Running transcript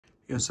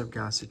What's up,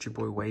 guys? It's your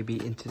boy Wavy.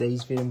 In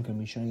today's video, I'm going to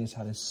be showing you guys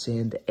how to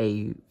send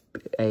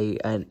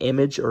an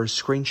image or a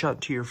screenshot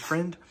to your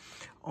friend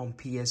on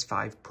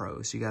PS5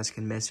 Pro. So you guys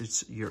can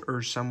message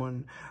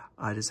someone.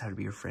 It doesn't have to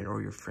be your friend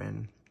or your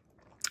friend.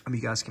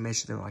 You guys can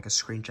message them like a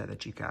screenshot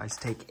that you guys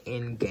take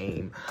in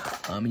game.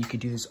 You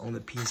can do this on the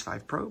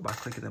PS5 Pro by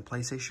clicking the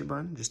PlayStation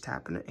button, just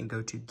tapping it, and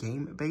go to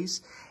Game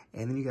Base.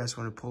 And then you guys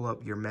want to pull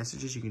up your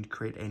messages. You can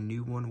create a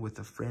new one with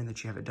a friend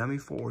that you have a dummy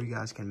for, or you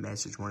guys can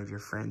message one of your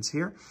friends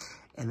here.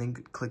 And then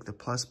click the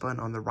plus button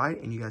on the right,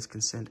 and you guys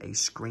can send a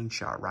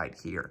screenshot right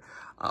here.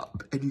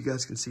 And you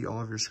guys can see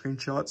all of your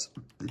screenshots,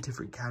 the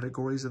different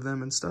categories of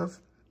them and stuff.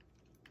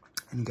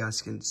 And you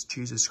guys can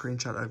choose a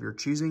screenshot of your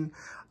choosing,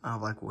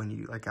 like when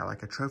you got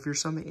like a trophy or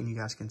something, and you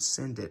guys can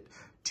send it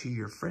to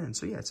your friends.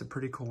 So yeah, it's a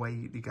pretty cool way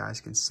you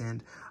guys can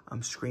send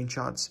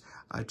screenshots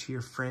to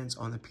your friends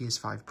on the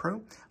PS5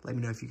 Pro. Let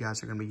me know if you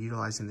guys are going to be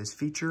utilizing this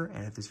feature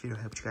and if this video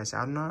helped you guys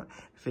out or not.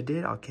 If it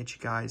did, I'll catch you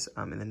guys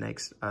in the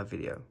next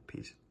video.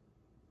 Peace.